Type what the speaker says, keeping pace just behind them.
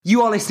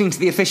You are listening to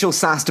the official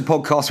SaaStr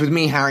podcast with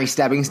me, Harry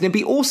Stebbings, and it'd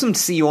be awesome to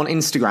see you on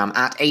Instagram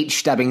at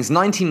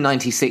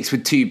hstebbings1996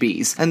 with 2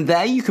 Bs, and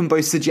there you can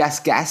both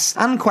suggest guests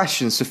and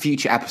questions for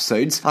future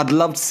episodes. I'd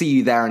love to see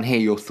you there and hear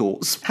your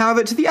thoughts.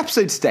 However, to the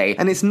episode today,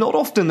 and it's not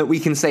often that we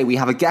can say we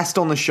have a guest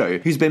on the show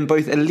who's been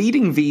both a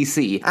leading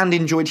VC and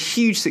enjoyed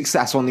huge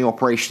success on the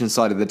operations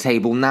side of the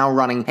table, now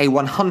running a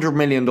 $100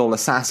 million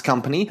SaaS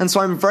company, and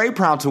so I'm very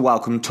proud to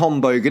welcome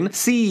Tom Bogan,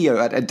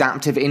 CEO at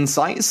Adaptive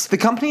Insights, the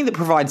company that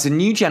provides a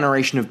new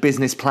generation of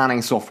business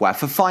planning software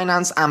for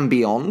finance and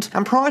beyond.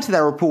 And prior to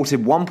their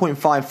reported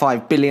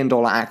 $1.55 billion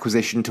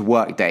acquisition to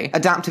Workday,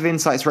 Adaptive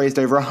Insights raised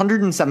over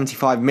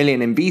 $175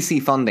 million in VC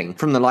funding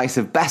from the likes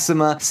of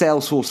Bessemer,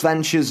 Salesforce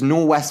Ventures,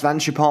 Norwest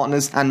Venture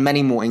Partners, and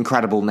many more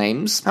incredible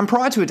names. And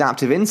prior to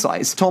Adaptive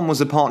Insights, Tom was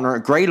a partner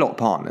at Greylock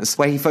Partners,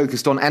 where he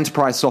focused on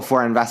enterprise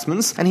software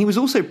investments, and he was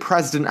also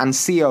president and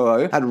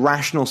COO at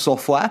Rational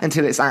Software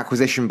until its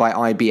acquisition by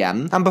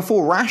IBM. And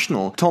before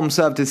Rational, Tom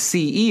served as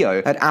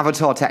CEO at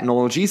Avatar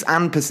Technologies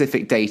and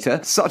Pacific Data.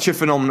 Such a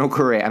phenomenal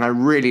career, and I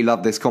really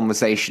love this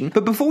conversation.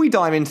 But before we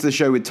dive into the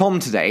show with Tom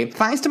today,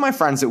 thanks to my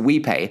friends at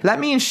WePay, let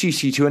me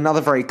introduce you to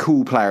another very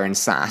cool player in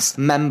SaaS,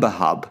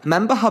 MemberHub.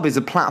 MemberHub is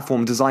a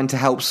platform designed to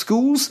help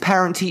schools,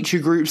 parent-teacher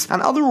groups,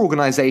 and other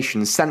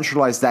organizations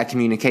centralize their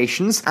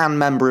communications and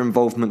member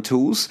involvement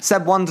tools.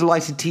 Said one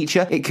delighted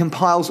teacher, it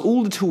compiles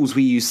all the tools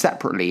we use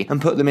separately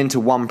and put them into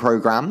one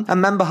program.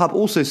 And MemberHub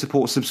also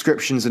supports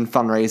subscriptions and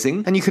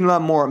fundraising, and you can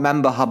learn more at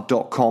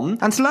memberhub.com.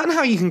 And to learn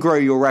how you can grow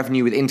your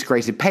revenue with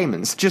integrated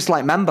payments, just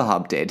like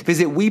MemberHub did,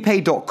 visit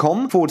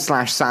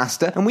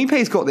wepay.com/SaaStr, and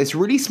WePay's got this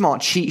really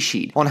smart cheat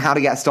sheet on how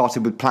to get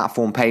started with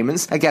platform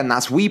payments. Again,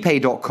 that's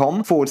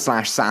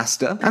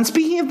wepay.com/SaaStr. And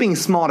speaking of being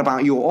smart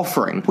about your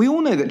offering, we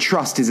all know that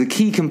trust is a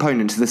key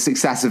component to the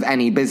success of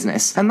any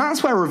business, and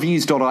that's where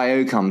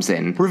Reviews.io comes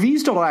in.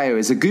 Reviews.io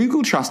is a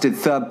Google-trusted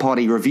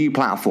third-party review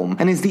platform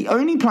and is the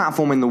only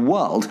platform in the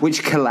world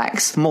which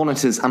collects,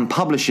 monitors, and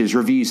publishes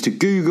reviews to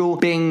Google,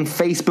 Bing,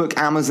 Facebook,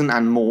 Amazon,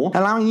 and more,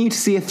 allowing you to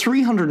see a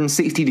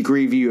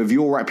 360-degree view of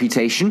your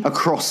reputation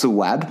across the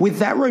web with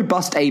their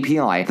robust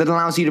API that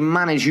allows you to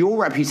manage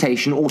your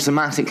reputation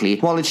automatically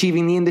while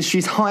achieving the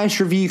industry's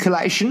highest review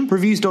collection.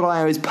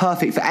 Reviews.io is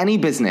perfect for any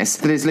business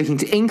that is looking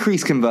to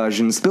increase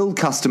conversions, build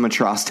customer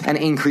trust, and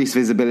increase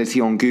visibility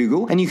on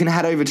Google. And you can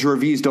head over to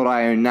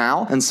Reviews.io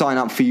now and sign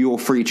up for your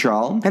free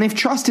trial. And if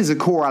trust is a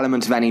core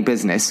element of any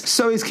business,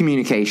 so is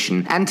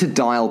communication. Enter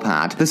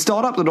Dialpad, the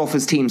startup that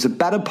offers teams a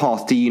better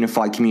path to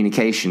unified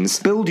communications.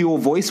 Build your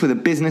voice with a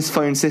business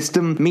phone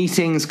system,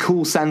 meetings,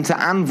 call center,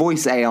 and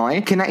voice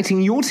AI,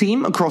 connecting your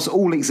team across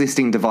all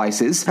existing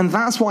devices. And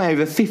that's why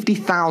over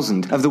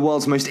 50,000 of the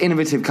world's most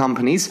innovative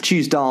companies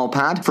choose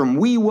Dialpad, from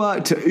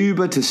WeWork to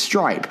Uber to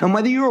Stripe. And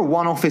whether you're a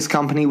one-office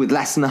company with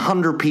less than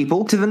 100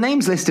 people to the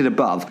names listed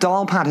above,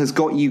 Dialpad has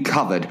got you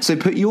covered. So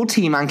put your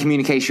team and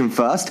communication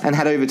first and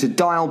head over to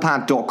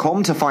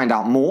dialpad.com to find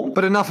out more.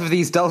 But enough of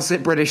these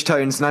dulcet British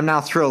tones, and I'm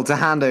now thrilled to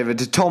hand over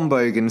to Tom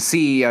Bogan,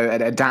 CEO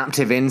at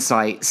Adaptive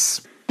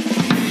Insights.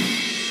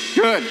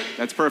 Good.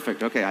 That's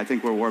perfect. Okay, I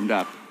think we're warmed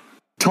up.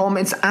 Tom,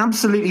 it's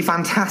absolutely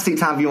fantastic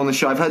to have you on the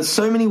show. I've heard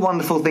so many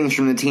wonderful things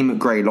from the team at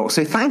Greylock,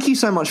 so thank you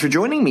so much for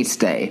joining me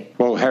today.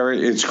 Well,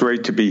 Harry, it's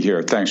great to be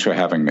here. Thanks for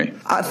having me.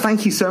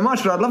 Thank you so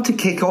much, but I'd love to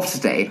kick off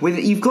today with,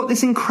 you've got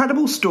this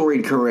incredible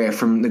storied career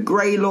from the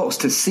Greylocks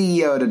to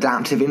CEO at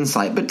Adaptive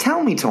Insight, but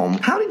tell me, Tom,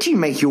 how did you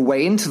make your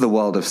way into the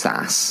world of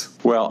SaaS?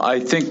 Well, I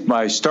think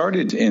I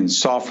started in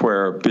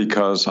software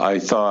because I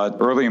thought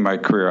early in my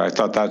career, I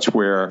thought that's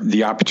where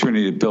the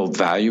opportunity to build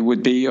value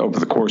would be over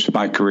the course of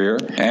my career.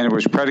 And it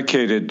was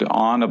predicated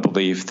on a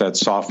belief that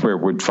software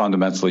would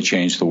fundamentally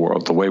change the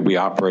world. The way we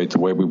operate, the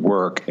way we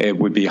work, it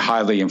would be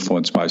highly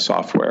influenced by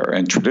software.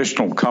 And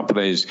traditional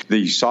companies,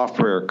 the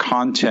software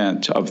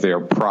content of their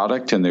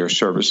product and their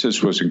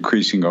services was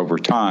increasing over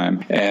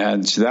time.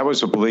 And that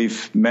was a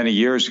belief many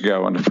years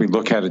ago. And if we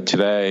look at it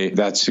today,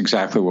 that's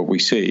exactly what we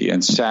see.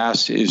 And SaaS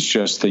is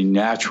just the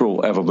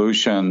natural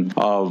evolution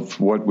of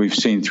what we've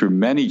seen through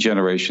many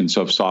generations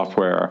of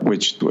software,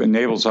 which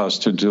enables us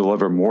to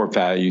deliver more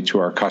value to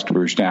our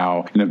customers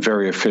now in a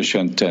very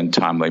efficient and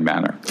timely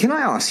manner. Can I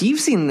ask, you've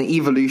seen the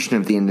evolution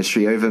of the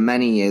industry over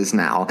many years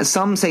now.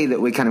 Some say that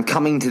we're kind of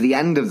coming to the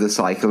end of the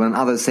cycle, and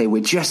others say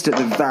we're just at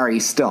the very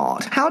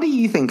start. How do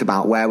you think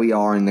about where we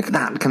are in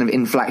that kind of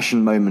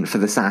inflection moment for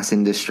the SaaS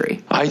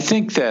industry? I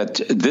think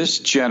that this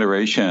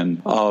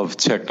generation of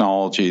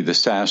technology, the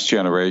SaaS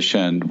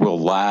generation, will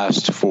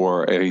last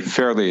for a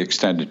fairly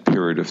extended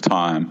period of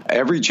time.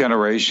 Every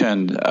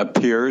generation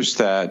appears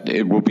that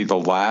it will be the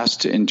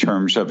last in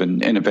terms of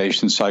an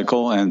innovation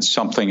cycle, and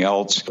something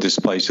else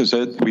displaces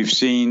it. We've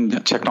seen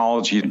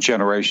technology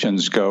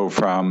generations go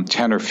from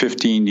 10 or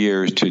 15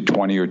 years to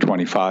 20 or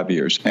 25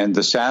 years, and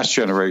the SaaS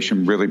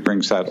generation really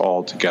brings that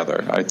all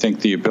together. I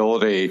think the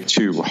ability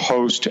to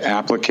host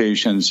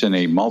applications in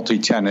a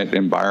multi-tenant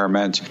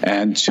environment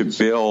and to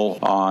bill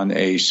on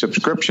a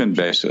subscription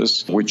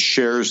basis, which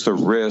shares the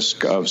risk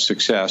risk of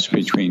success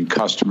between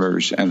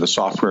customers and the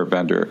software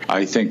vendor.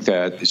 I think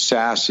that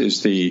SaaS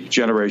is the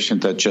generation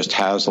that just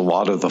has a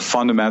lot of the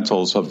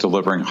fundamentals of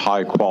delivering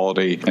high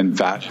quality and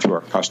value to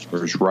our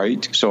customers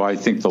right. So I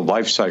think the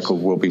life cycle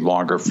will be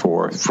longer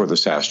for the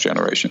SaaS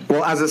generation.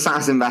 Well, as a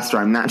SaaS investor,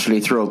 I'm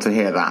naturally thrilled to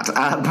hear that.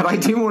 But I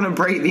do want to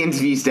break the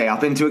interview today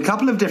up into a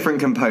couple of different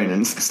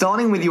components,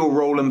 starting with your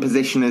role and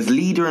position as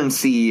leader and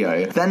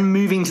CEO, then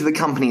moving to the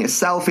company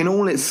itself in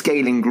all its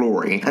scaling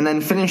glory, and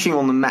then finishing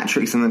on the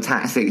metrics and the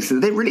tactics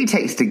that it really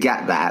takes to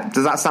get there.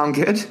 Does that sound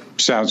good?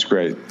 Sounds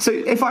great. So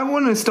if I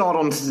want to start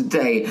on to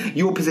today,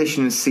 your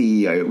position as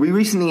CEO, we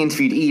recently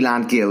interviewed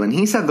Elad Gil, and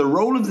he said the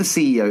role of the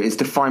CEO is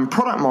to find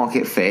product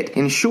market fit,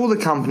 ensure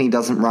the company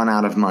doesn't run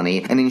out of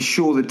money, and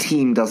ensure the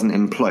team doesn't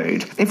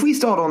implode. If we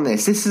start on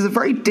this is a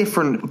very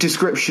different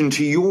description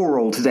to your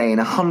role today in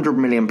a 100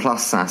 million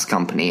plus SaaS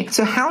company.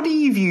 So how do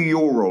you view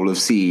your role of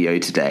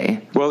CEO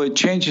today? Well, it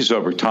changes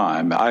over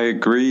time. I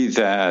agree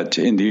that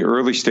in the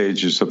early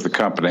stages of the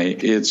company,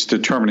 it's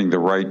determining the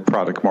right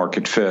product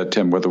market fit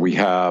and whether we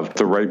have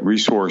the right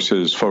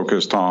resources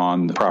focused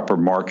on the proper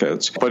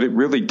markets. But it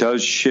really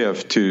does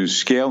shift to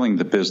scaling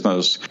the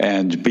business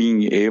and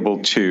being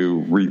able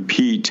to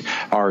repeat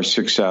our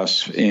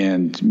success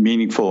in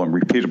meaningful and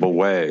repeatable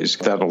ways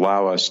that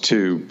allow us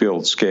to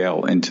build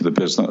scale into the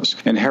business.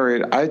 And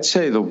Harriet, I'd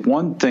say the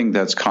one thing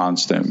that's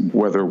constant,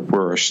 whether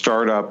we're a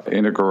startup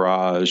in a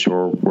garage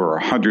or we're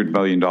a $100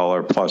 million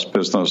plus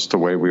business the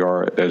way we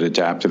are at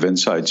Adaptive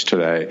Insights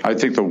today, I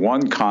think the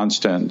one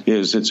constant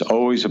is it's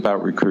always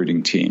about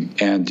recruiting team.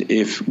 And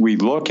if we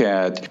look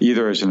at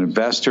either as an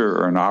investor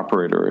or an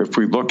operator, if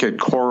we look at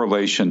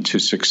correlation to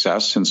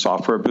success in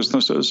software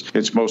businesses,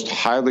 it's most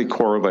highly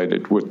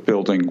correlated with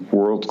building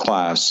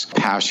world-class,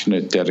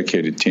 passionate,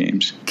 dedicated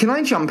teams. Can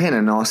I jump in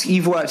and ask,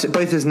 you've worked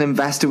both as an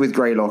investor with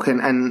Greylock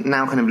and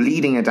now kind of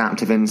leading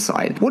Adaptive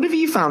Insight. What have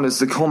you found as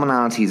the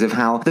commonalities of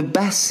how the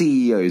best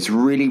CEOs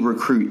really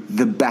recruit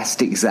the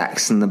best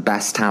execs and the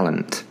best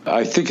talent?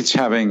 I think it's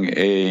having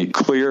a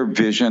clear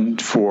vision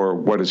for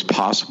what is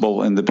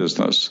possible in the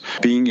business,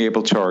 being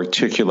able to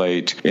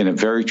articulate in a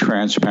very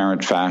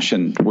transparent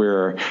fashion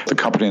where the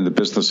company and the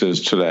business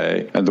is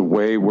today and the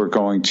way we're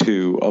going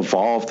to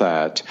evolve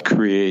that,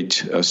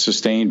 create a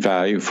sustained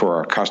value for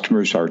our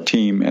customers, our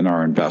team, and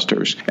our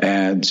investors.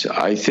 And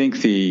I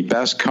think the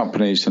best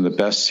companies and the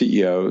best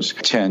CEOs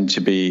tend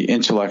to be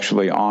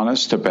intellectually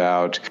honest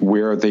about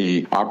where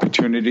the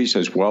opportunities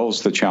as well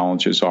as the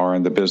challenges are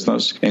in the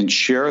business and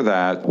share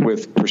that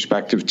with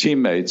prospective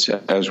teammates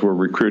as we're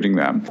recruiting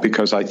them.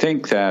 Because I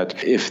think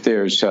that if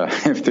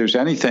there's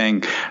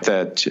anything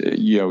that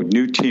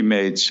new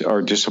teammates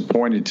are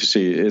disappointed to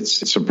see,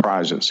 it's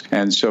surprises.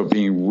 And so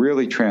being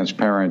really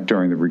transparent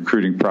during the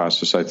recruiting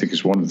process, I think,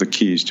 is one of the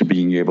keys to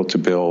being able to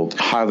build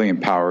highly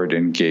empowered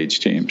and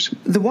engaged teams.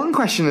 The one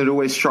question that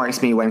always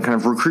strikes me when kind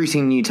of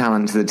recruiting new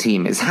talent to the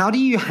team is how do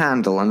you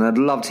handle, and I'd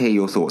love to hear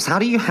your thoughts, how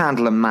do you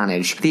handle and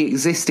manage the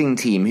existing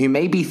team who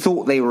maybe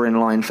thought they were in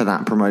line for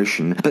that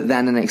promotion, but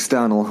then an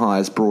external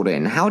hire's brought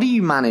in? How do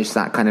you manage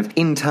that kind of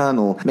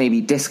internal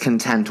maybe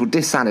discontent or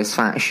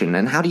dissatisfaction,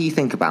 and how do you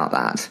think about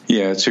that?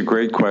 Yeah, it's a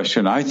great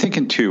question. I think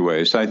in two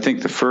ways. I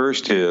think the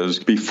first is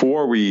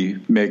before we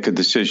make a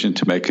decision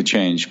to make a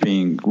change,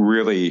 being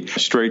really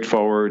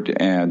straightforward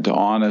and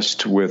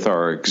honest with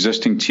our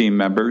existing team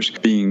members,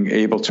 being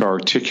able to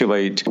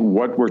articulate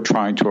what we're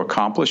trying to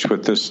accomplish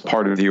with this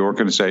part of the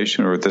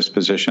organization or this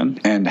position,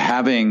 and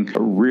having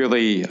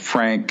really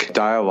frank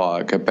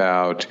dialogue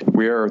about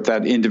where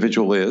that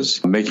individual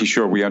is, making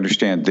sure we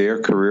understand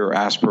their career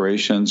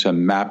aspirations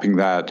and mapping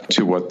that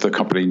to what the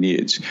company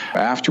needs.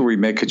 After we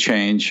make a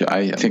change,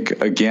 I think,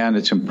 again,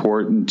 it's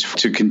important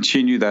to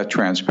continue that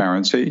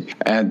transparency.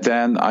 And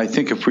then I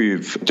think if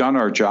we've done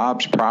our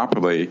jobs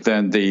properly,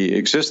 then the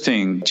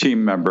existing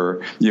team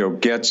member,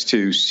 gets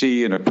to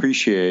see and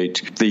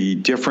appreciate the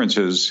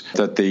differences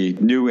that the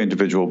new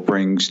individual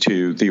brings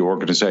to the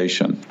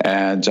organization.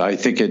 And I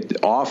think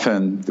it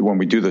often, when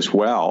we do this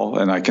well,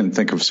 and I can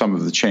think of some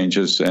of the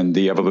changes and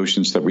the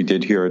evolutions that we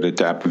did here at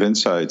Adaptive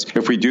Insights,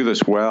 if we do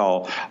this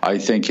well, I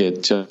think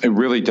it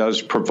really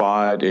does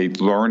provide a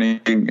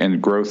learning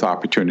and growth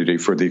opportunity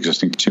for the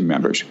existing team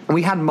members.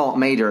 We had Mark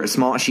Mader at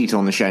Smartsheet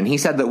on the show, and he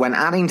said that when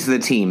adding to the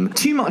team,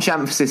 too much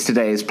emphasis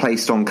today is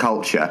placed on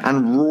culture,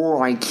 and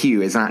raw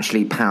IQ is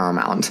actually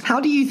paramount. How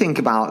do you think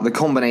about the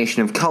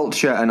combination of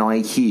culture and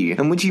IQ?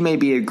 And would you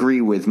maybe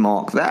agree with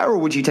Mark there, or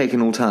would you take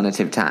an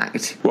alternative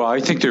tact? Well, I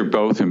think they're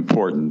both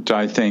important.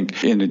 I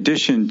think in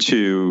addition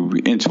to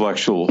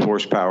intellectual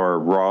horsepower,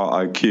 raw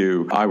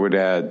IQ, I would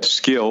add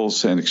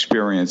skills and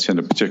experience in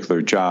a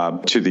particular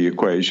job to the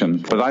equation.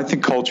 But I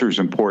think culture is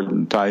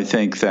important. I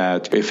think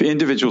that if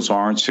individuals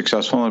aren't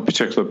successful in a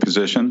particular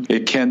position,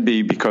 it can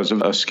be because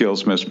of a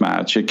skills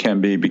mismatch. It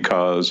can be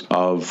because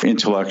of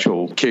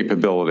intellectual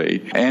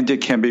capability, and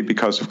it can be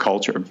because of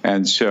culture.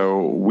 And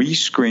so we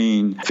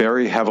screen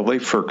very heavily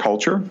for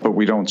culture, but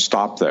we don't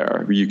stop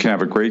there. You can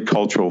have a great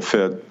cultural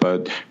fit,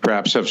 but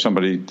perhaps have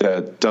somebody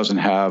that doesn't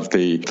have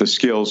the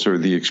skills or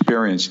the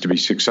experience to be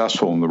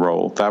successful in the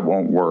role. That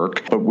won't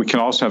work. But we can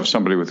also also have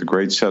somebody with a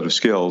great set of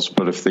skills,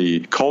 but if the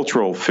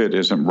cultural fit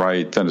isn't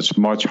right, then it's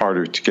much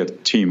harder to get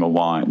the team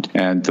aligned.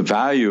 And the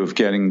value of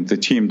getting the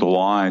team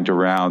aligned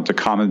around a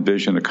common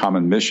vision, a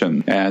common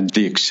mission, and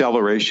the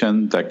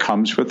acceleration that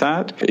comes with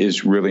that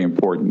is really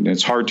important.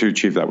 It's hard to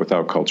achieve that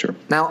without culture.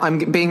 Now, I'm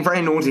being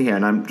very naughty here,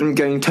 and I'm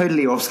going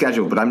totally off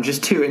schedule, but I'm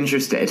just too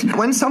interested.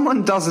 When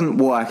someone doesn't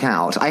work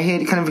out, I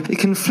hear kind of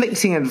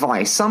conflicting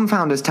advice. Some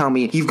founders tell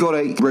me you've got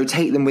to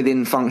rotate them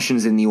within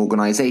functions in the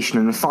organization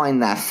and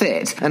find their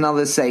fit, and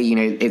others say,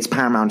 it's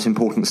paramount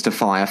importance to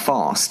fire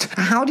fast.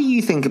 How do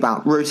you think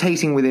about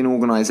rotating within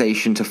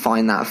organization to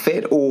find that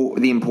fit, or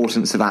the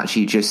importance of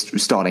actually just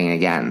starting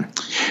again?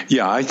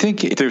 Yeah, I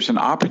think if there's an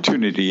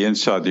opportunity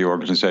inside the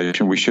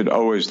organization, we should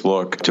always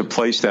look to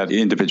place that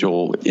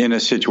individual in a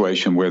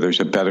situation where there's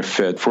a better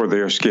fit for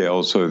their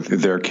skills, or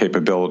their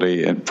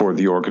capability, and for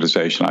the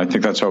organization. I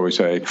think that's always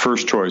a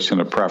first choice and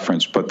a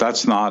preference, but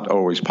that's not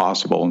always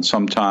possible. And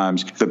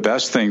sometimes the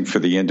best thing for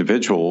the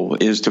individual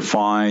is to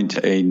find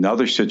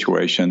another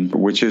situation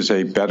which is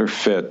a better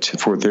fit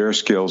for their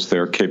skills,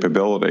 their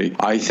capability.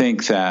 I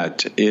think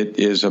that it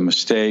is a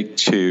mistake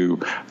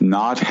to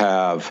not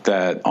have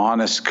that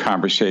honest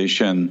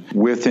conversation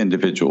with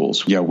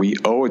individuals. We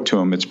owe it to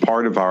them. It's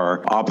part of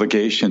our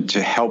obligation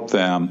to help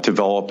them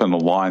develop and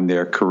align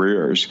their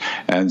careers.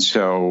 And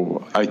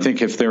so I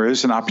think if there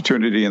is an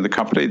opportunity in the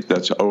company,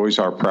 that's always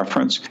our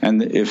preference.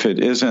 And if it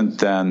isn't,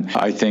 then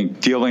I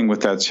think dealing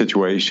with that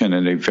situation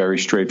in a very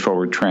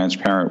straightforward,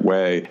 transparent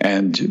way,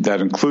 and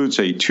that includes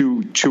a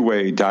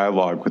two-way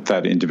dialogue with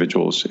that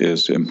individual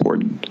is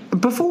important.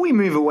 Before we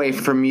move away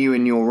from you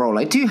and your role,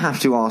 I do have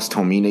to ask,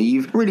 Tom,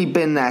 you've really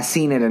been there,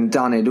 seen it and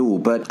done it all,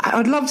 but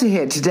I'd love to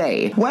hear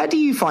today, where do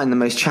you find the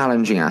most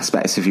challenging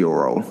aspects of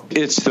your role?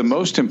 It's the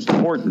most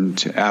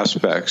important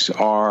aspects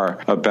are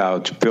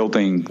about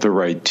building the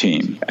right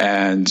team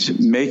and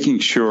making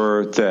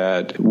sure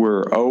that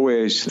we're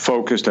always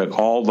focused at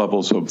all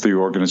levels of the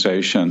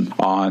organization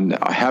on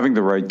having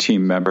the right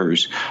team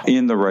members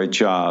in the right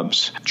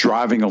jobs,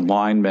 driving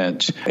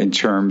alignment in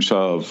terms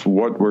of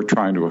what we're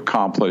trying to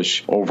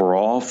accomplish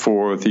overall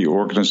for the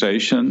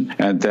organization,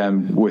 and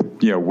then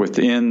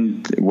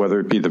within, whether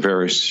it be the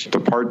various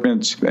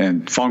departments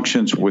and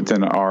functions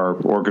within our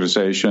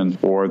organization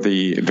or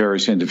the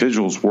various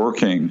individuals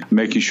working,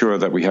 making sure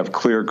that we have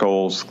clear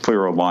goals,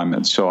 clear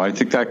alignment. So I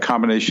think that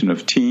combination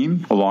of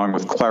team, along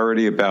with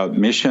clarity about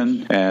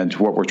mission and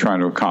what we're trying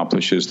to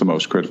accomplish, is the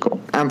most critical.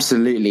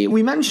 Absolutely.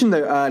 We mentioned,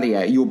 though,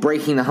 earlier, you're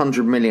breaking the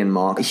 100 million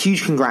mark. A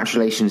huge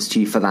congratulations to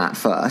you for that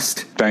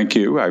first. Thank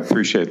you. I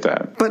appreciate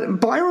that. But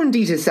Byron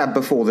Dieter said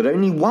before that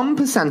only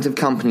 1% of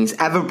companies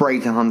ever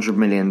break $100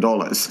 million.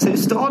 So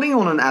starting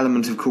on an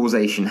element of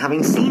causation,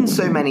 having seen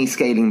so many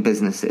scaling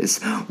businesses,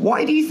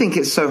 why do you think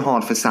it's so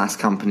hard for SaaS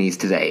companies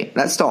today?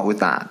 Let's start with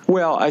that.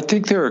 Well, I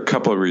think there are a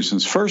couple of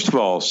reasons. First of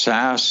all,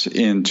 SaaS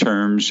in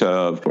terms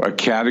of a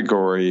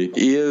category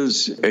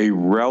is a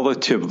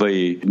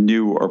relatively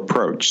new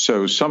approach.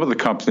 So some of the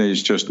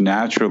companies just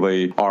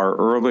naturally are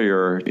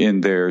earlier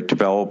in their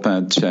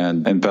development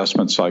and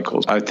investment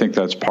cycles. I think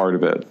that's part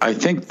of it. I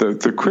think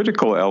the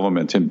critical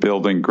element in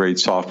building great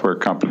software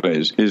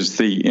companies is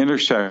the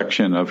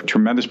intersection of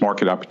tremendous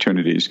market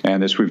opportunities.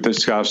 And as we've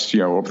discussed,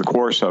 over the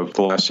course of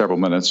the last several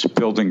minutes,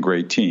 building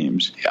great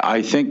teams.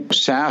 I think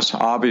SaaS,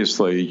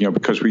 obviously,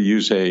 because we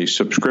use a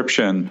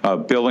subscription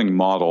billing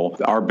model,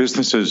 our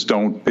businesses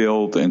don't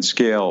build and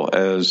scale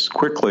as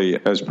quickly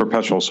as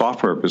perpetual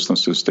software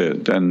businesses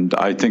did. And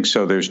I think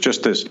so there's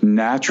just this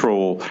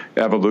natural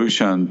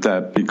evolution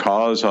that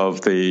because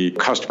of the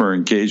customer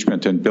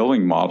engagement and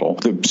billing model,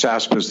 the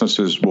SaaS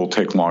businesses will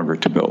take longer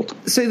to build.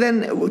 So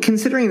then,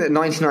 considering that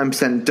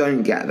 99%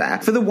 don't get there,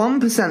 for the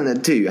 1%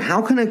 that do,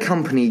 how can a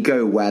company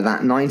go where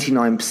that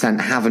 99%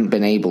 haven't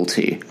been able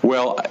to?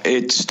 Well,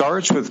 it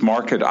starts with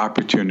market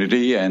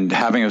opportunity and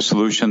having a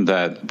solution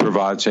that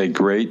provides a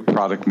great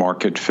product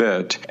market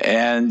fit.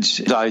 And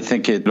I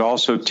think it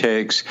also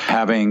takes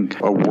having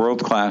a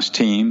world-class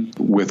team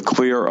with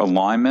clear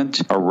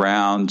alignment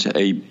around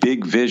a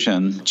big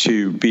vision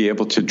to be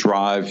able to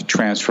drive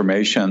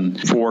transformation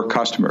for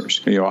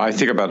customers. I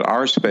think about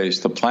our space,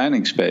 the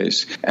planning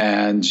space,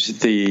 and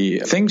the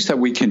things that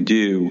we can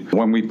do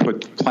when we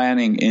put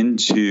planning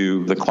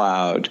into the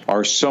cloud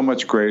are so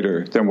much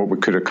greater than what we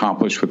could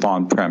accomplish with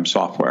on-prem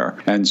software.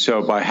 And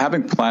so by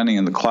having planning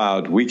in the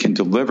cloud, we can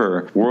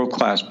deliver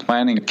world-class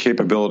planning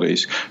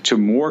capabilities to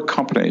more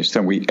companies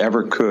than we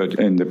ever could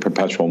in the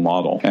perpetual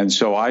model. And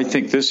so I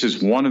think this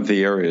is one of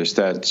the areas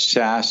that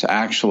SaaS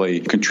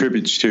actually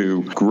contributes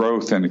to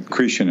growth and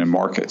accretion in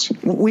markets.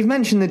 We've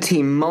mentioned the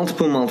team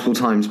multiple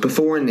times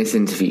before in this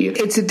interview.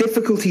 It's a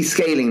difficulty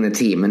obviously scaling the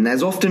team, and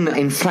there's often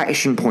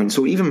inflection points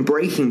or even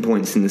breaking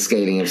points in the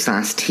scaling of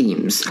SaaS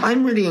teams.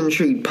 I'm really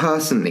intrigued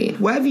personally.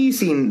 Where have you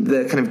seen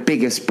the kind of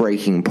biggest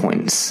breaking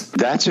points?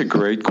 That's a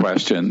great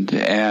question,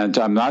 and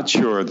I'm not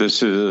sure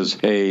this is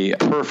a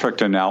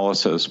perfect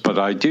analysis, but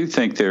I do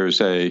think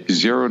there's a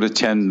 0 to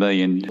 10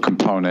 million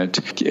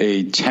component,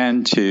 a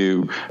 10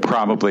 to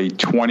probably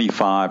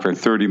 25 or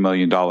 $30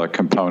 million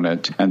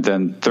component, and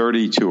then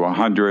 30 to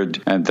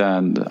 100, and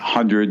then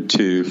 100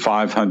 to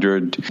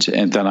 500,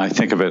 and then I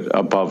think of it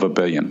above $1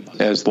 billion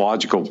as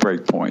logical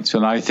breakpoints.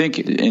 And I think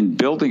in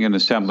building and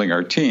assembling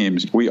our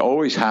teams, we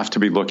always have to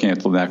be looking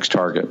at the next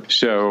target.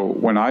 So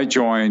when I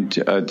joined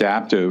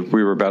Adaptive,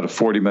 we were about a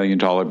 $40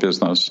 million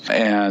business,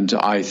 and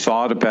I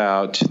thought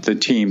about the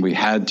team we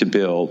had to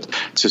build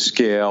to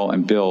scale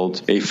and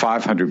build a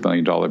 $500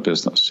 million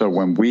business. So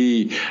when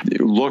we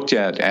looked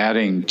at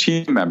adding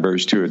team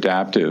members to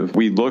Adaptive,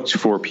 we looked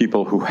for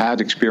people who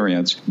had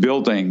experience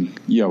building,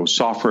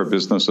 software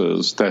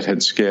businesses that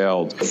had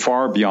scaled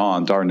far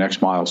beyond our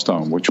next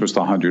milestone, which was the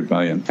 100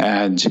 million,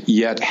 and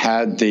yet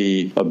had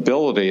the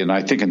ability. And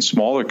I think in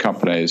smaller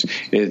companies,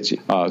 it's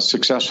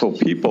successful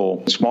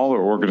people,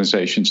 smaller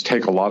organizations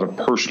take a lot of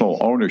personal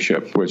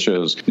ownership, which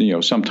is,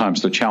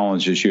 sometimes the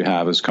challenges you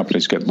have as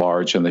companies get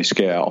large and they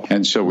scale.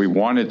 And so we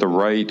wanted the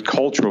right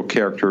cultural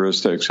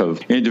characteristics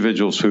of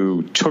individuals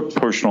who took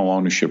personal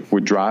ownership,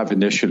 would drive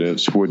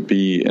initiatives, would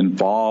be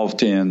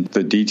involved in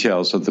the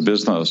details of the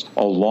business,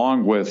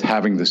 along with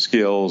having the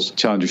skills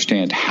to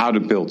understand how to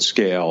build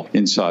scale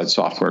inside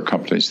software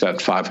companies, that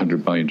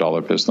 $500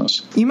 million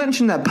business. You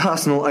mentioned that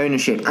personal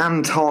ownership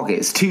and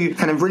targets, two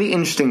kind of really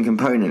interesting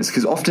components,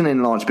 because often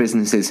in large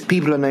businesses,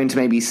 people are known to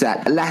maybe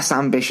set less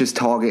ambitious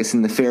targets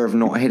in the fear of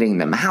not hitting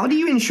them. How do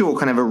you ensure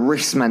kind of a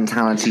risk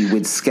mentality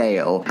with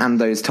scale and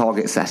those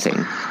target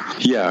setting?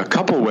 Yeah, a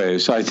couple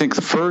ways. I think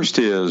the first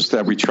is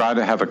that we try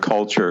to have a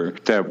culture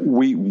that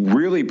we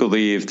really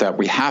believe that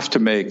we have to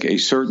make a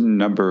certain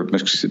number of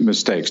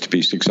mistakes to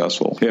be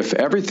successful. If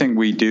everything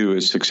we do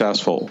is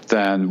successful,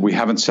 then we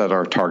haven't set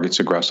our targets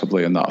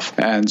aggressively enough.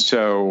 And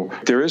so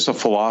there is a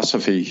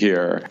philosophy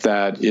here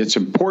that it's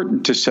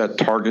important to set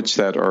targets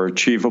that are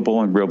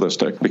achievable and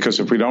realistic, because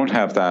if we don't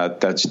have that,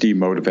 that's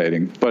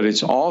demotivating. But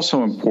it's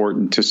also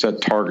important to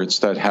set targets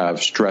that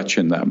have stretch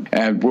in them.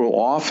 And we'll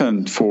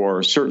often,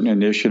 for certain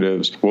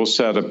initiatives, we'll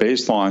set a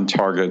baseline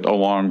target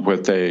along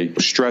with a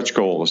stretch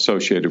goal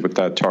associated with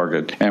that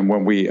target. And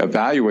when we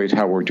evaluate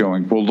how we're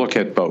doing, we'll look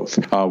at both.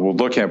 We'll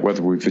look at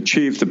whether we've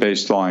achieved the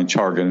baseline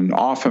target, and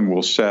often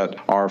we'll set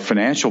our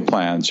financial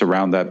plans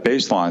around that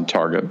baseline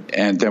target,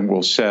 and then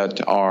we'll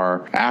set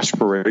our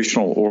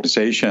aspirational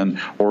organization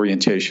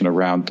orientation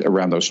around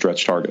those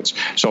stretch targets.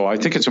 So I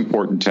think it's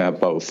important to have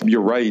both.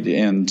 You're right,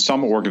 in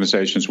some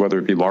organizations, whether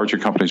it be larger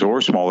companies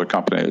or smaller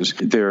companies,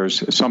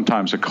 there's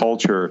sometimes a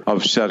culture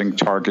of setting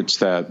targets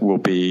that will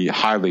be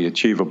highly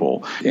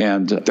achievable.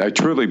 And I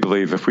truly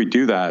believe if we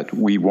do that,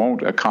 we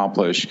won't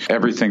accomplish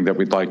everything that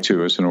we'd like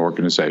to as an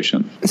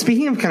organization.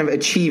 Speaking of kind of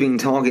achieving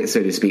targets,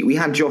 so to speak, we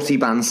had Jyoti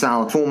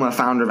Bansal, former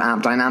founder of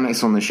App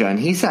Dynamics, on the show, and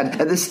he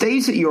said, at the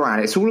stage that you're at,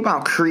 it's all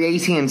about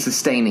creating and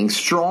sustaining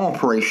strong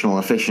operational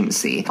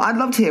efficiency. I'd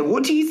love to hear,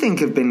 what do you think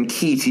have been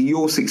key to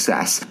your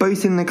success,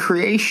 both in the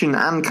creation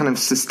and kind of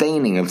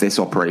sustaining of this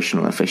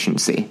operational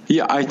efficiency?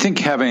 Yeah, I think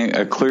having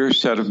a clear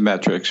set of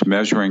metrics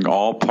measuring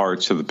all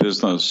parts of the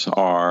business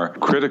are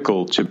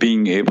critical to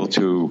being able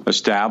to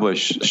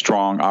establish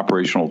strong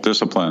operational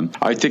discipline.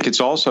 I think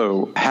it's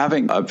also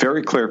having a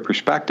very clear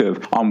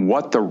perspective on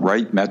what the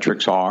right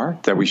metrics are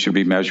that we should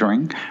be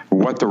measuring,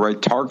 what the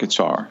right targets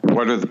are,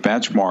 what are the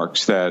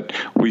benchmarks that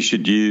we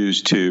should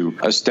use to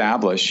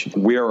establish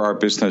where our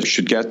business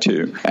should get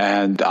to.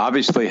 And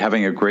obviously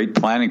having a great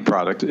planning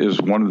product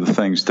is one of the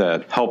things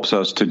that helps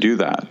us to do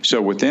that.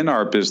 So within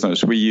our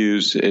business, we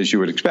use, as you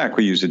would expect,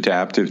 we use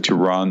Adaptive to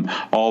run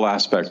all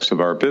aspects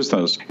of our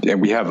business.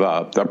 And we have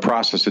a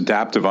process,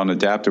 Adaptive,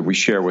 Unadaptive, we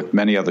share with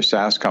many other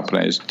SaaS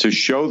companies to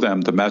show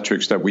them the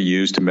metrics that we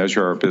use to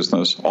measure our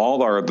business.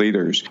 All our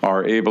leaders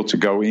are able to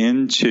go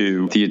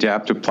into the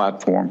Adaptive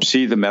platform,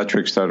 see the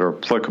metrics that are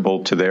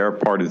applicable to their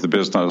part of the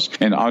business,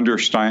 and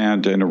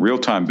understand in a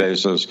real-time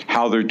basis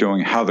how they're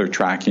doing, how they're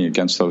tracking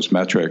against those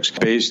metrics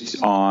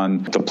based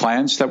on the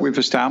plans that we've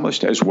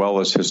established as well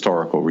as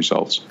historical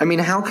results. I mean,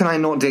 how can I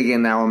not dig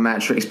in now on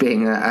metrics,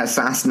 being a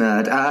SaaS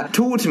nerd?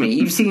 Talk to me.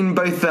 You've seen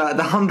both the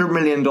 $100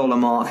 million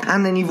mark,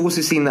 and then you've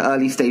also seen the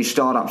early stage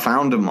startup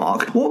founder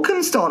mark. What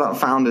can startup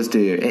founders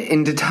do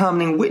in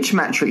determining which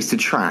metrics to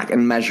track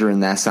and measure in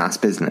their SaaS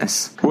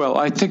business? Well,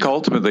 I think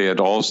ultimately at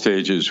all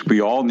stages,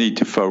 we all need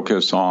to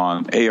focus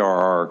on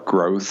ARR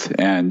growth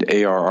and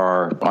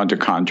ARR under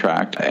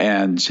contract.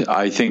 And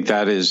I think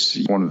that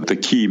is one of the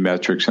key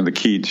metrics and the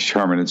key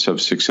determinants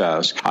of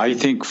success. I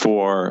think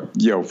for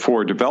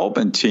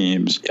development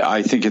teams,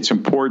 I think it's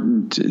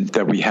important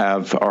that we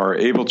are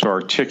able to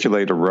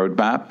articulate a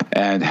roadmap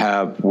and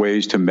have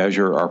ways to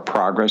measure our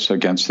progress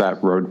against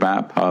that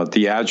roadmap.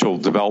 The agile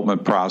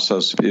development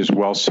process is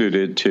well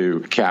suited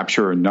to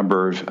capture a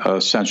number of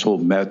essential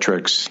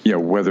metrics,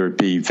 whether it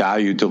be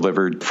value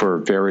delivered for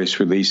various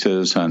various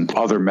releases and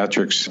other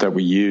metrics that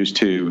we use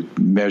to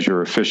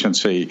measure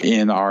efficiency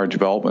in our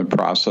development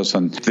process.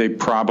 And they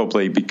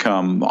probably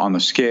become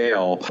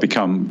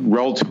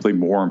relatively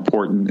more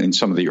important in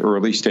some of the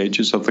early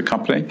stages of the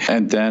company.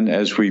 And then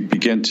as we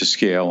begin to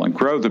scale and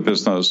grow the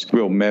business,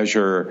 we'll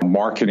measure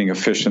marketing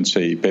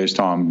efficiency based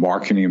on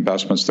marketing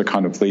investments, the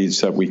kind of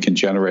leads that we can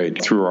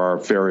generate through our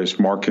various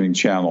marketing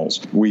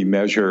channels. We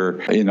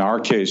measure, in our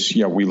case,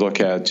 we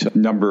look at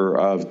number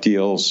of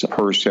deals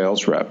per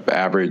sales rep,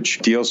 average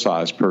deal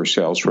size per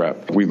sales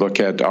rep. We look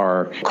at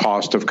our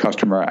cost of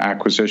customer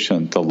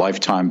acquisition, the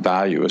lifetime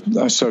value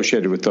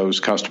associated with those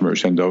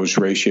customers and those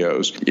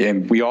ratios.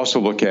 And we also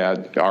look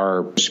at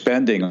our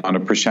spending on a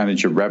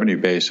percentage of revenue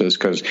basis,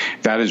 because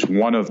that is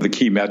one of the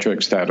key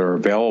metrics that are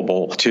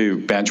available to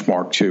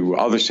benchmark to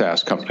other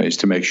SaaS companies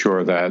to make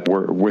sure that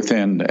we're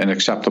within an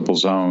acceptable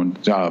zone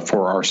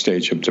for our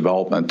stage of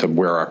development of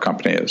where our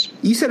company is.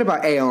 You said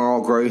about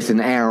ARR growth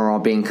and ARR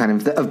being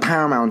kind of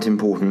paramount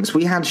importance.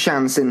 We had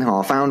Shan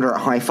Sinha, founder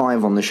at High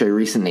Five, on the show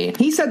recently.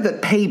 He said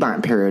that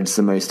payback period's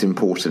the most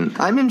important.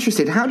 I'm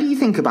interested, how do you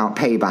think about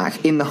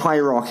payback in the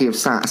hierarchy of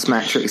SaaS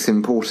metrics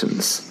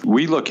importance?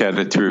 We look at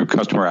it through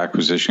customer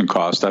acquisition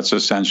cost. That's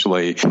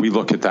essentially, we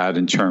look at that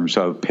in terms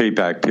of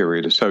payback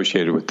period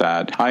associated with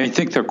that. I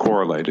think they're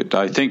correlated.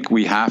 I think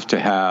we have to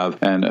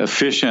have an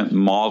efficient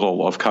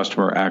model of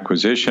customer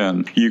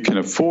acquisition. You can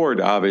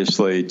afford,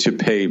 obviously, to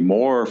pay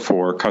more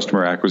for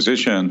customer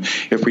acquisition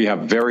if we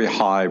have very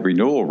high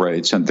renewal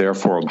rates and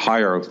therefore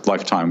higher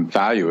lifetime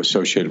value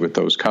associated with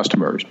those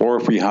customers, or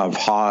if we have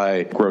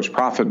high gross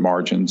profit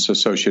margins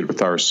associated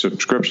with our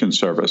subscription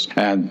service.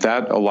 And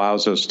that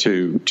allows us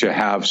to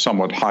have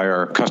somewhat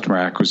higher customer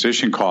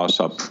acquisition costs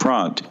up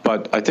front.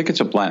 But I think it's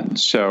a blend.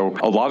 So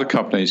a lot of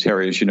companies,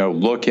 Harry, as you know,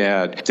 look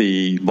at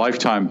the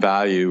lifetime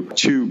value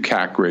to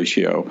CAC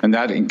ratio, and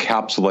that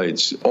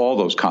encapsulates all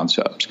those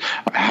concepts.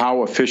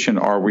 How efficient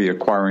are we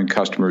acquiring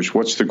customers?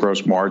 What's the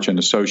gross margin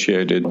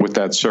associated with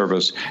that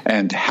service?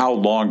 And how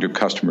long do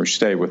customers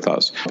stay with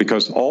us?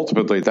 Because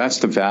ultimately, that's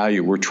the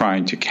value we're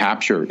trying to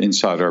capture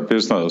inside our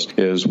business,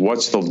 is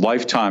what's the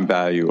lifetime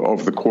value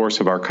over the course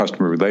of our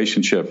customer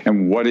relationship,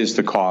 and what is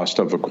the cost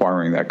of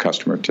acquiring that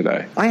customer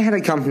today? I had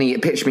a company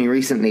pitch me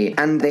recently,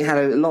 and they had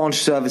a large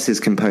services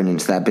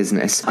component to their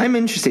business. I'm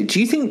interested, do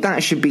you think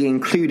that should be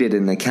included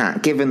in the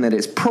CAC, given that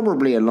it's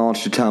probably a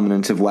large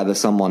determinant of whether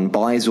someone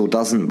buys or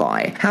doesn't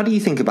buy? How do you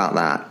think about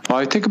that? Well,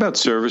 I think about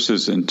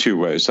services in two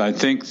ways. I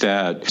think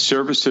that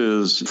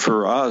services,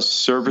 for us,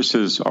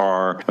 services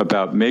are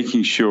about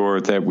making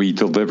sure that we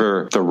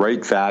deliver the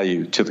right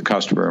value to the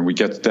customer and we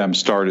get them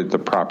started the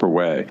proper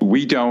way.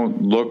 We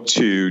don't look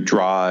to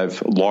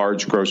drive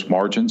large gross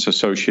margins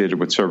associated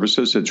with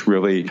services. It's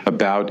really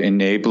about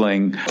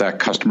enabling that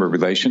customer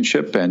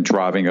relationship and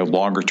driving a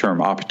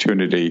longer-term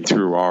opportunity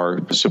through our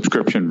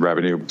subscription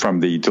revenue from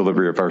the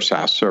delivery of our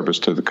SaaS service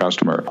to the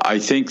customer. I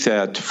think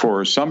that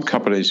for some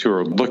companies who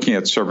are looking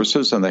at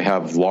services and they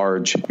have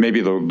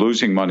maybe they're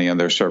losing money in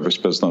their service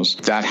business,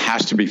 that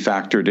has to be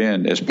factored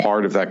in as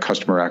part of that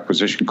customer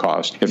acquisition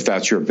cost if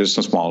that's your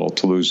business model,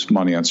 to lose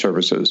money on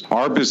services.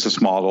 Our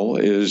business model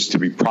is to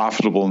be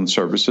profitable in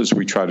services.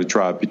 We try to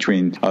drive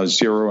between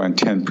 0 and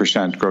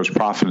 10% gross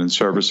profit in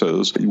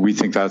services. We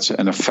think that's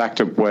an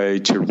effective way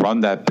to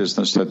run that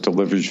business that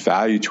delivers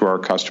value to our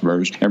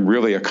customers and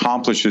really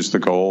accomplishes the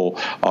goal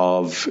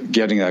of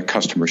getting that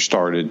customer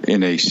started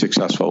in a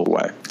successful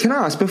way. Can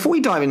I ask, before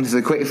we dive into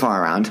the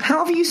quickfire round,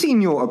 how have you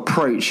seen your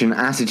approach and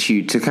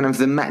attitude to kind of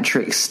the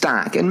metric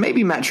stack and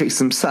maybe metrics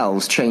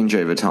themselves change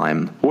over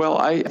time? Well,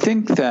 I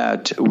think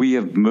that we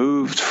have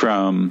moved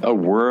from a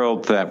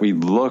world that we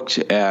looked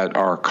at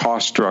our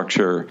cost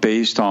structure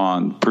based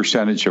on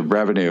percentage of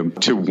revenue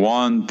to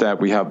one that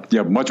we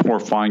have much more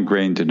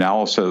fine-grained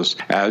analysis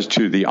as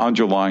to the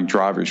underlying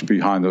drivers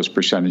behind those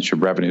percentage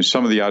of revenue.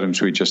 Some of the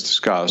items we just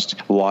discussed,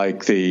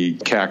 like the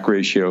CAC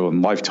ratio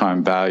and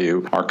lifetime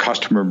value, our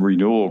customer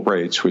renewal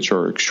rates, which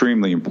are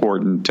extremely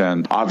important.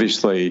 And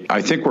obviously,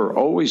 I think we're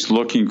always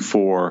looking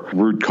for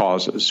root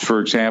causes. For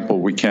example,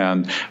 we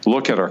can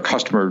look at our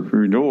customer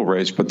renewal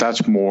rates, but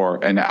that's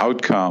more an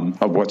outcome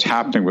of what's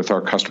happening with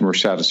our customer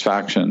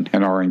satisfaction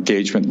and our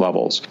engagement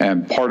levels.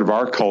 And part of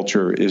our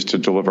culture is to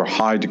deliver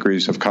high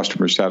degrees of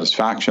customer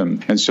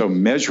satisfaction. And so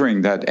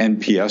measuring that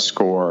NPS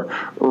score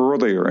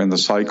earlier in the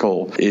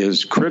cycle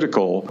is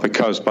critical,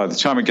 because by the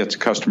time it gets to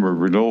customer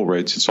renewal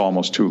rates, it's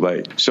almost too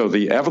late. So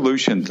the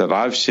evolution that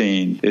I've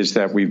seen is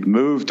that we've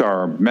moved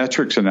our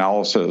metrics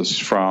analysis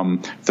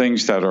from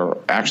things that are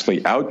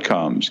actually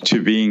outcomes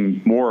to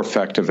being more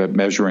effective at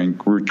measuring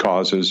root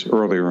causes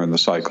earlier in the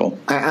cycle.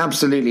 I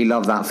absolutely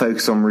love that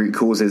focus on root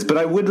causes, but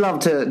I would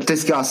love to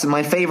discuss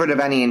my favorite of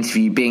any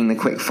interview being the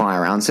quick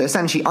fire round. So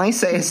essentially, I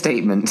say a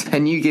statement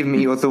and you give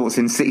me your thoughts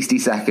in 60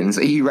 seconds.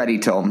 Are you ready,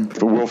 Tom?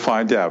 We'll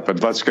find out,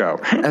 but let's go.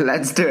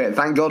 Let's do it.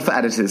 Thank God for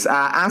editors.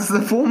 As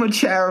the former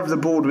chair of the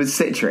board with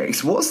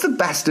Citrix, what's the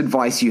best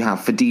advice you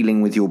have for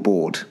dealing with your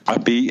board?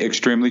 Be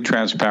extremely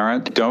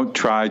transparent. Don't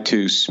try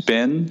to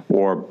spin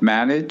or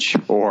manage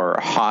or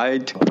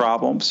hide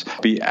problems.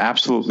 Be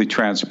absolutely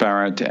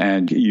transparent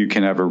and you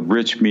can have a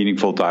rich,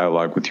 meaningful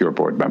dialogue with your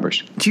board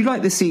members. Do you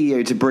like the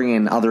CEO to bring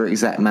in other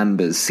exec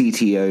members,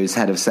 CTOs,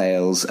 head of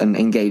sales, and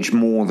engage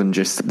more than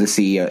just the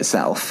CEO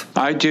itself?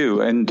 I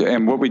do.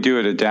 And what we do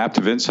at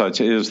Adaptive Insights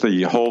is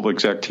the whole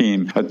exec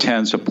team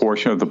attends a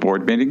portion of the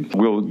board meeting.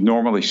 We'll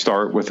normally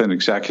start with an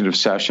executive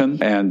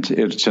session, and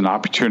it's an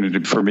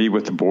opportunity for me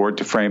with the board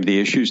to frame the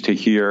issues, to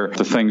hear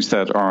the things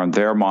that are on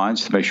their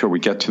minds, to make sure we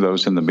get to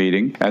those in the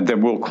meeting. And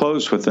then we'll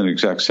close with an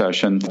exec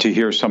session to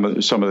hear some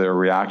of their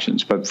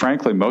reactions. But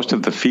frankly, most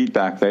of the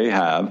feedback they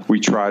have, we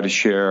try to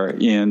share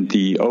in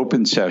the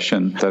open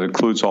session that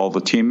includes all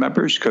the team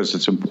members, because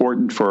it's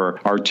important for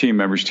our team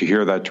members to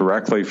hear that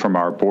directly from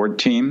our board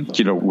team,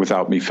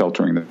 without me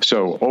filtering them.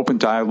 So open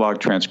dialogue,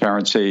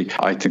 transparency,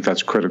 I think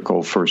that's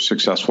critical for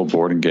successful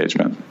board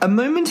engagement. A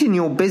moment in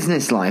your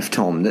business life,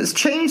 Tom, that's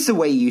changed the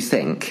way you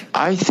think?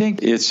 I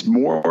think it's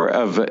more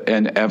of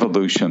an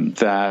evolution,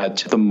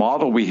 that the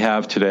model we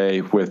have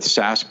today with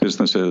SaaS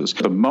businesses,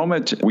 the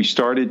moment we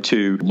started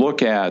to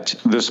look at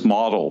this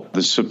model,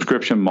 the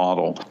subscription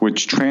model,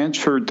 which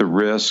transferred the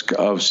risk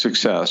of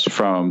success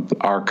from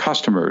our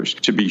customers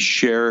to be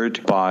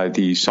shared by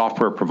the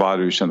software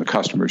providers and the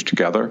customers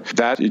together,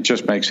 that it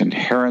just makes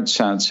inherent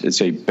sense.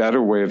 It's a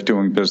better way of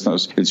doing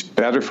business. It's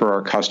better for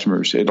our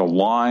customers. It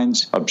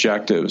aligns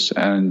objectives.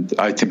 And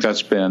I think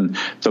that's been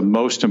the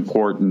most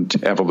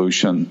important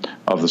evolution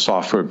of the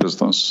software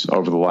business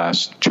over the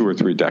last 2 or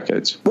 3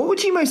 decades. What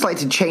would you most like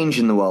to change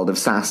in the world of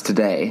SaaS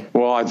today?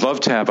 Well, I'd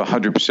love to have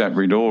 100%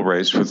 renewal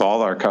rates with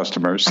all our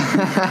customers.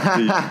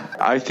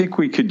 I think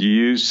we could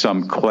use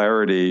some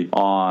clarity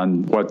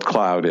on what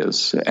cloud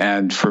is.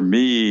 And for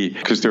me,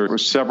 because there are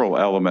several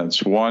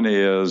elements, one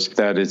is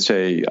that it's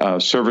a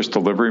service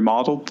delivery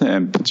model,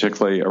 and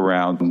particularly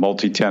around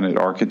multi-tenant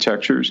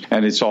architectures.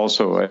 And it's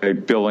also a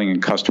billing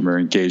and customer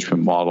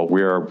engagement model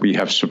where we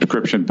have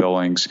subscription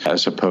billings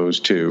as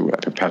opposed to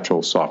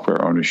perpetual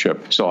software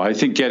ownership. So I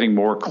think getting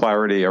more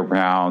clarity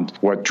around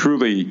what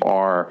truly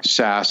are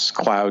SaaS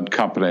cloud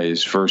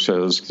companies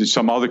versus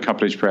some other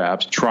companies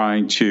perhaps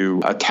trying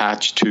to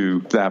attach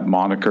to that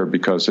moniker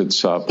because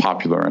it's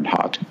popular and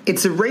hot.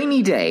 It's a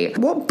rainy day.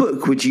 What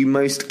book would you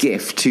most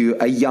gift to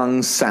a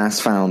young SaaS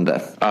founder?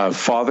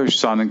 Father,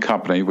 Son, and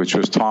Company, which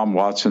was Tom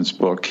Watson's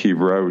book. He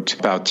wrote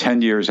about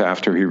 10 years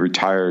after he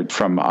retired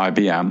from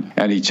IBM,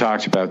 and he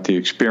talked about the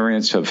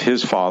experience of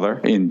his father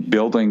in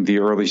building the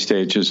early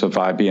stages of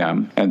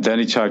IBM, and then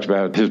he talked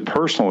about his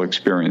personal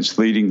experience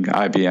leading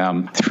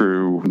IBM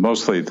through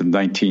mostly the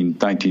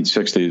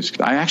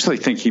 1960s. I actually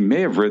think he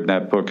may have written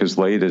that book as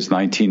late as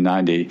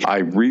 1990. I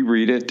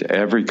reread it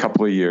every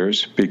couple of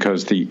years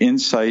because the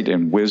insight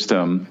and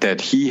wisdom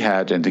that he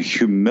had and the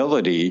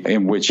humility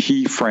in which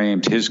he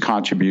framed his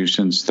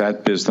contributions,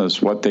 that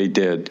business, what they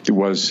did,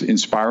 was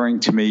inspiring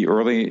to me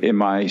early in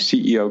my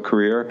CEO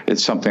career.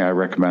 It's something I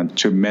recommend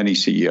to many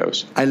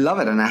CEOs. I love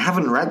it, and I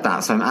haven't read that,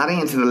 so I'm adding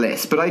it to the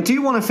list. But I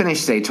do want to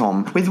finish today,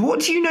 Tom, with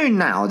what do you know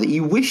now that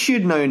you wish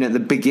you'd known at the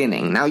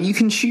beginning? Now, you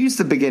can choose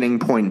the beginning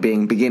point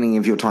being beginning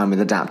of your time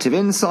with Adaptive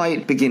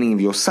Insight, beginning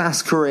of your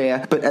SaaS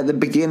career, but at the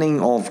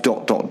beginning of ...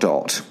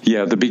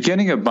 Yeah, the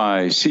beginning of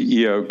my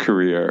CEO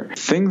career,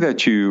 thing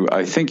that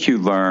I think you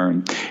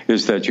learn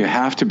is that you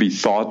have to be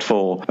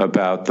thoughtful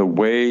about the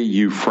way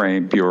you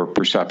frame your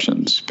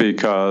perceptions,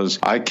 because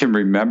I can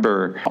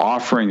remember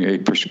offering a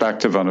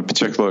perspective on a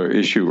particular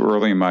issue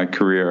early in my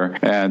career,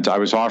 and I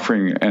was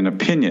offering an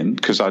opinion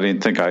because I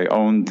didn't think I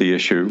owned the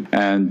issue,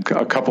 and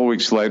a couple of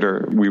weeks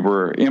later we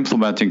were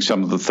implementing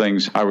some of the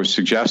things I was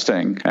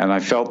suggesting, and I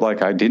felt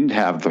like I didn't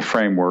have the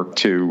framework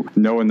to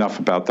know enough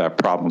about that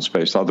problem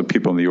space. Other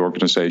people in the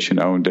organization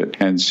owned it.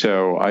 And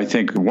so I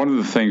think one of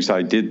the things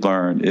I did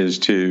learn is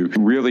to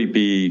really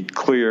be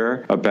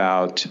clear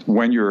about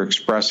when you're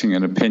expressing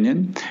an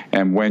opinion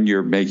and when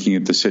you're making a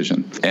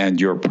decision. And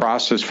your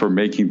process for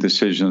making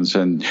decisions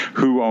and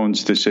who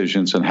owns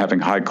decisions and having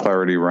high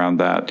clarity around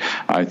that,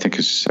 I think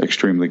is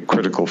extremely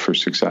critical for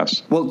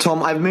success. Well,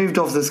 Tom, I've moved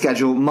off the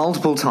schedule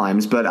multiple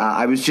times, but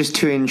I was just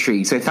too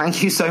intrigued. So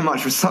thank you so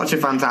much for such a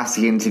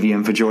fantastic interview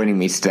and for joining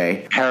me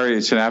today. Harry,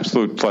 it's an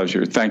absolute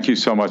pleasure. Thank you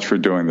so much for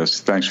doing this.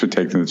 Thanks for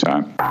taking the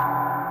time.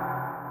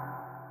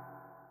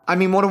 I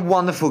mean, what a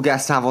wonderful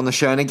guest to have on the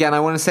show. And again, I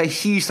want to say a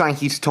huge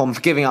thank you to Tom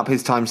for giving up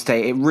his time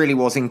today. It really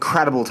was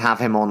incredible to have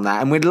him on there.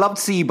 And we'd love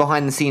to see you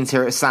behind the scenes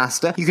here at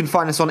SaaStr. You can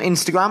find us on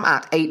Instagram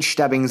at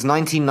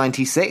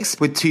hstebbings1996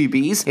 with 2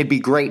 Bs. It'd be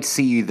great to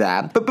see you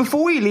there. But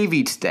before we leave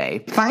you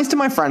today, thanks to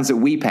my friends at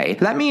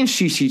WePay, let me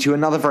introduce you to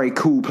another very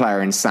cool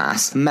player in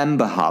SaaS,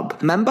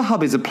 MemberHub.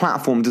 MemberHub is a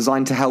platform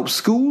designed to help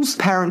schools,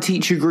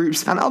 parent-teacher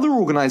groups, and other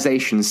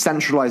organizations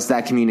centralize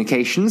their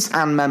communications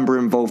and member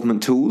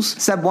involvement tools.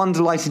 Said one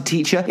delighted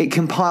teacher, it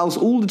compiles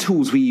all the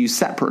tools we use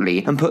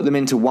separately and put them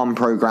into one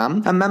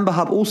program. And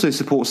MemberHub also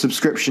supports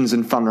subscriptions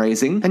and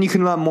fundraising, and you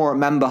can learn more at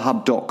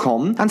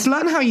memberhub.com. And to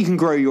learn how you can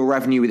grow your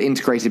revenue with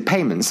integrated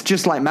payments,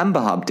 just like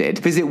MemberHub did,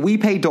 visit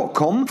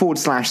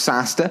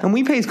wepay.com/SaaStr, and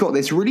WePay's got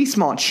this really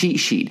smart cheat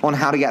sheet on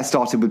how to get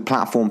started with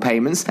platform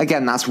payments.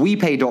 Again, that's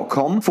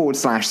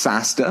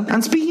wepay.com/SaaStr.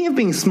 And speaking of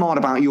being smart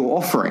about your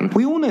offering,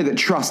 we all know that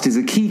trust is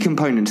a key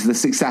component to the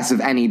success of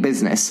any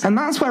business, and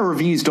that's where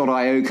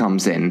Reviews.io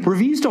comes in.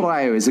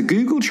 Reviews.io is a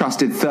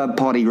Google-trusted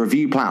third-party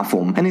review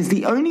platform and is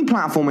the only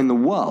platform in the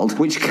world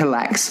which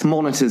collects,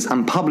 monitors,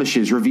 and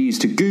publishes reviews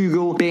to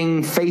Google,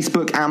 Bing,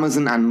 Facebook,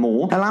 Amazon, and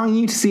more, allowing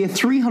you to see a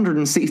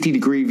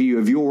 360-degree view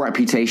of your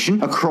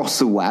reputation across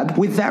the web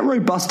with their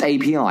robust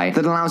API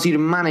that allows you to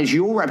manage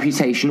your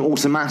reputation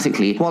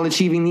automatically while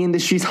achieving the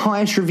industry's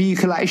highest review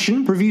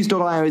collection.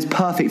 Reviews.io is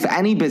perfect for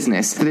any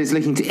business that is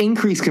looking to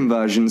increase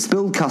conversions,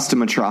 build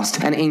customer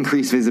trust, and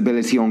increase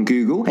visibility on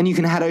Google. And you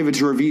can head over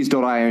to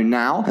Reviews.io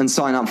now and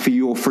sign up for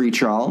your free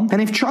trial.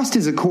 And if trust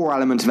is a core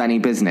element of any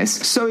business,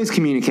 so is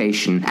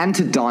communication.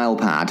 Enter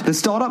Dialpad, the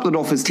startup that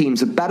offers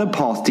teams a better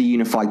path to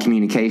unified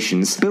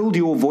communications. Build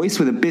your voice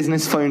with a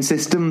business phone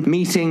system,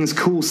 meetings,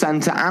 call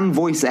center, and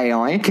voice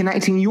AI,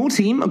 connecting your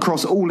team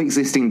across all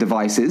existing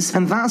devices.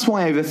 And that's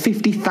why over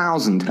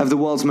 50,000 of the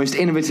world's most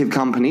innovative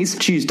companies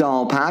choose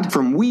Dialpad,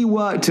 from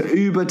WeWork to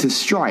Uber to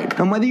Stripe.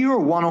 And whether you're a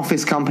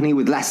one-office company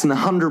with less than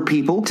 100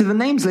 people to the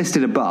names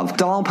listed above,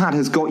 Dialpad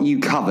has got you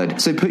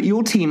covered. So put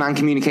your team and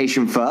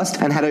communication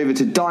first and head over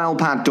to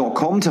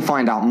dialpad.com to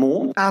find out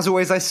more. As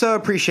always, I so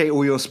appreciate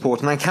all your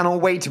support, and I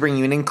cannot wait to bring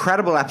you an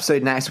incredible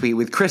episode next week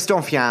with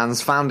Christoph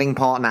Jans, founding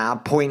partner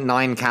at Point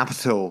 9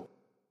 Capital.